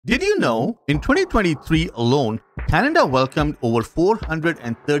Did you know, in 2023 alone, Canada welcomed over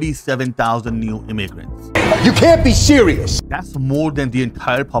 437,000 new immigrants. You can't be serious! That's more than the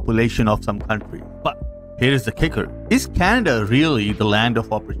entire population of some country. But here is the kicker. Is Canada really the land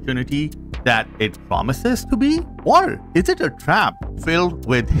of opportunity that it promises to be? Or is it a trap filled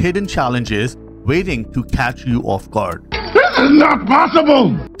with hidden challenges waiting to catch you off guard? This is not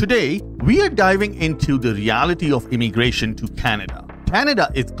possible! Today, we are diving into the reality of immigration to Canada.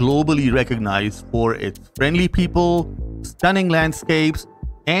 Canada is globally recognized for its friendly people, stunning landscapes,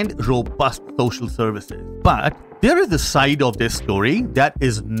 and robust social services. But there is a side of this story that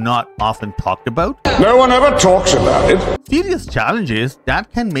is not often talked about. No one ever talks about it. Serious challenges that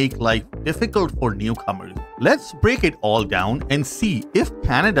can make life difficult for newcomers. Let's break it all down and see if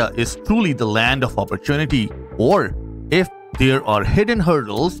Canada is truly the land of opportunity or if there are hidden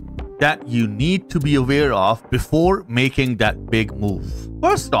hurdles that you need to be aware of before making that big move.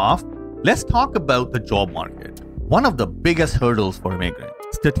 First off, let's talk about the job market, one of the biggest hurdles for immigrants.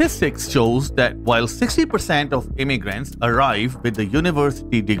 Statistics shows that while 60% of immigrants arrive with a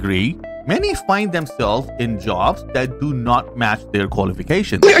university degree, many find themselves in jobs that do not match their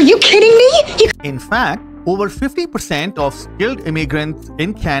qualifications. Are you kidding me? In fact, over 50% of skilled immigrants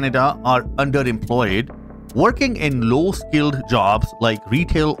in Canada are underemployed, working in low-skilled jobs like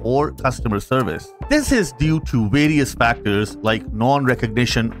retail or customer service. This is due to various factors like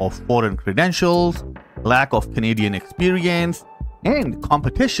non-recognition of foreign credentials, lack of Canadian experience, and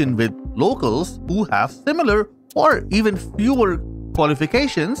competition with locals who have similar or even fewer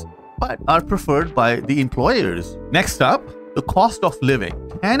qualifications but are preferred by the employers. Next up, the cost of living.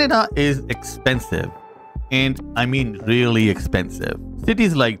 Canada is expensive. And I mean really expensive.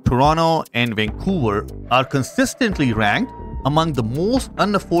 Cities like Toronto and Vancouver are consistently ranked among the most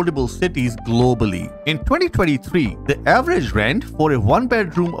unaffordable cities globally. In 2023, the average rent for a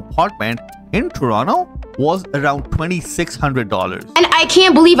one-bedroom apartment in Toronto was around $2,600. And I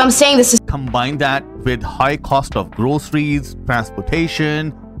can't believe I'm saying this. Combine that with high cost of groceries,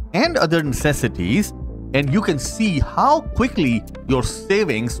 transportation, and other necessities, and you can see how quickly your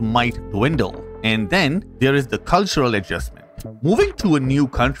savings might dwindle. And then there is the cultural adjustment. Moving to a new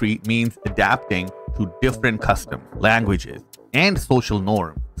country means adapting to different customs, languages, and social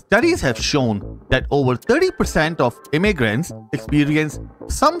norms. Studies have shown that over 30% of immigrants experience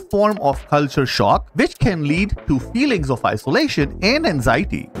some form of culture shock, which can lead to feelings of isolation and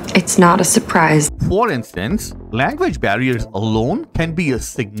anxiety. It's not a surprise. For instance, language barriers alone can be a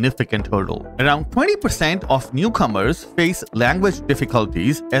significant hurdle. Around 20% of newcomers face language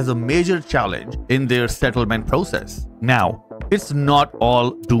difficulties as a major challenge in their settlement process. Now, it's not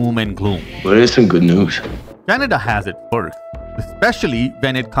all doom and gloom. But it is some good news. Canada has its perks, especially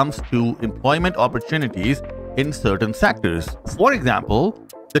when it comes to employment opportunities in certain sectors. For example,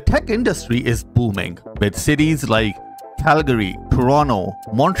 the tech industry is booming, with cities like Calgary, Toronto,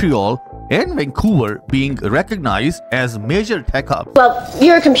 Montreal, and Vancouver being recognized as major tech hubs. Well,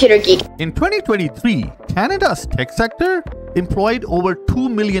 you're a computer geek. In 2023, Canada's tech sector employed over 2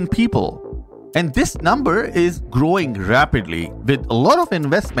 million people. And this number is growing rapidly, with a lot of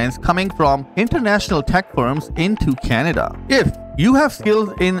investments coming from international tech firms into Canada. If you have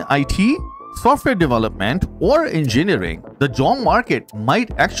skills in IT, software development, or engineering, the job market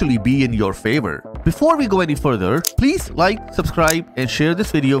might actually be in your favor. Before we go any further, please like, subscribe, and share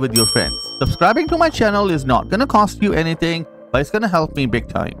this video with your friends. Subscribing to my channel is not going to cost you anything, but it's going to help me big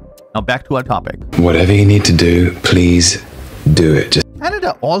time. Now back to our topic. Whatever you need to do, please do it.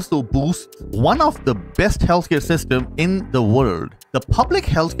 Canada also boasts one of the best healthcare systems in the world. The public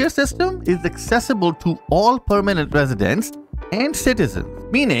healthcare system is accessible to all permanent residents and citizens,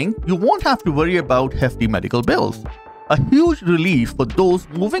 meaning you won't have to worry about hefty medical bills. A huge relief for those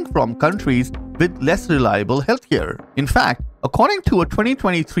moving from countries with less reliable healthcare. In fact, according to a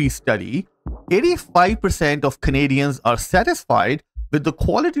 2023 study, 85% of Canadians are satisfied with the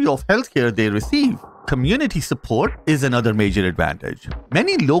quality of healthcare they receive. Community support is another major advantage.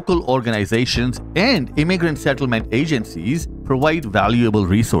 Many local organizations and immigrant settlement agencies provide valuable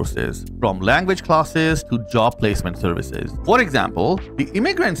resources, from language classes to job placement services. For example, the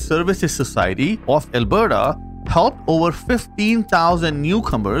Immigrant Services Society of Alberta helped over 15,000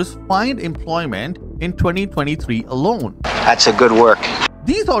 newcomers find employment in 2023 alone. That's a good work.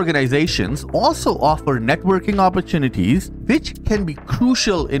 These organizations also offer networking opportunities, which can be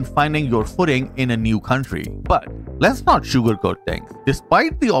crucial in finding your footing in a new country. But let's not sugarcoat things.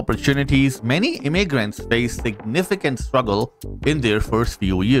 Despite the opportunities, many immigrants face significant struggle in their first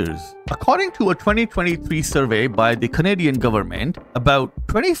few years. According to a 2023 survey by the Canadian government, about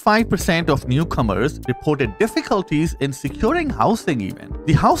 25% of newcomers reported difficulties in securing housing even.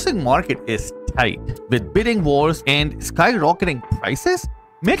 The housing market is tight, with bidding wars and skyrocketing prices,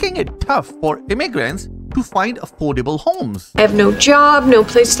 making it tough for immigrants to find affordable homes. I have no job, no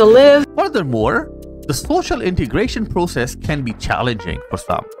place to live. Furthermore, the social integration process can be challenging for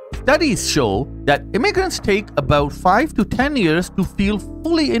some. Studies show that immigrants take about 5 to 10 years to feel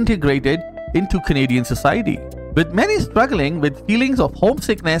fully integrated into Canadian society, with many struggling with feelings of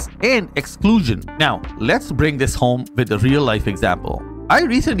homesickness and exclusion. Now, let's bring this home with a real-life example. I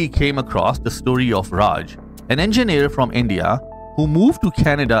recently came across the story of Raj, an engineer from India who moved to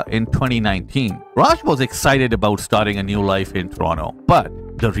Canada in 2019. Raj was excited about starting a new life in Toronto, but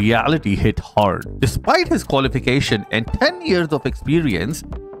the reality hit hard. Despite his qualification and 10 years of experience,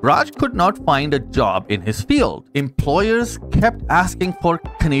 Raj could not find a job in his field. Employers kept asking for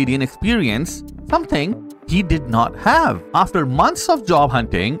Canadian experience, something he did not have. After months of job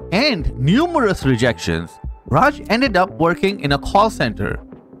hunting and numerous rejections, Raj ended up working in a call center,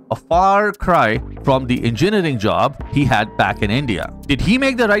 a far cry from the engineering job he had back in India. Did he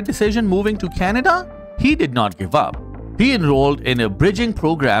make the right decision moving to Canada? He did not give up. He enrolled in a bridging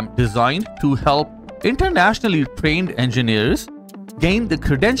program designed to help internationally trained engineers gain the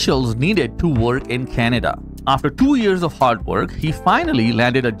credentials needed to work in Canada. After 2 years of hard work, he finally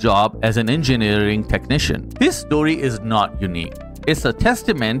landed a job as an engineering technician. His story is not unique. It's a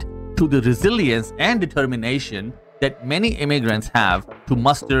testament to the resilience and determination that many immigrants have to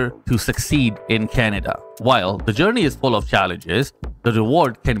muster to succeed in Canada. While the journey is full of challenges, the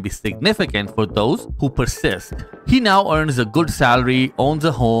reward can be significant for those who persist. He now earns a good salary, owns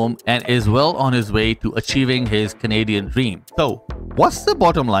a home, and is well on his way to achieving his Canadian dream. So, what's the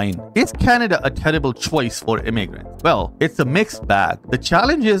bottom line? Is Canada a terrible choice for immigrants? Well, it's a mixed bag. The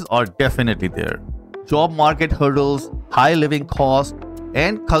challenges are definitely there. Job market hurdles, high living costs,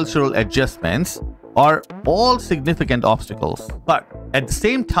 and cultural adjustments are all significant obstacles. But at the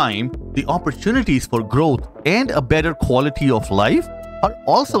same time, the opportunities for growth and a better quality of life are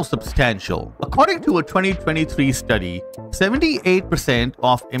also substantial. According to a 2023 study, 78%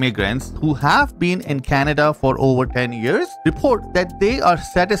 of immigrants who have been in Canada for over 10 years report that they are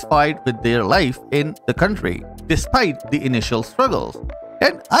satisfied with their life in the country, despite the initial struggles.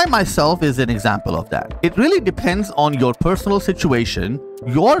 And I myself is an example of that. It really depends on your personal situation,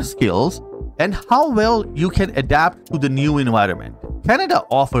 your skills, and how well you can adapt to the new environment. Canada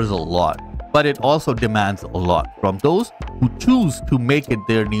offers a lot, but it also demands a lot from those who choose to make it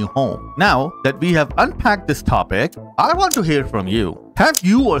their new home. Now that we have unpacked this topic, I want to hear from you. Have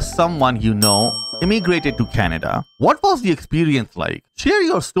you or someone you know immigrated to Canada? What was the experience like? Share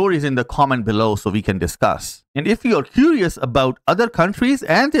your stories in the comment below so we can discuss. And if you are curious about other countries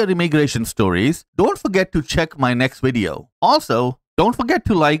and their immigration stories, don't forget to check my next video. Also, don't forget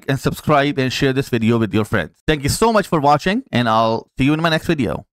to like and subscribe and share this video with your friends. Thank you so much for watching, and I'll see you in my next video.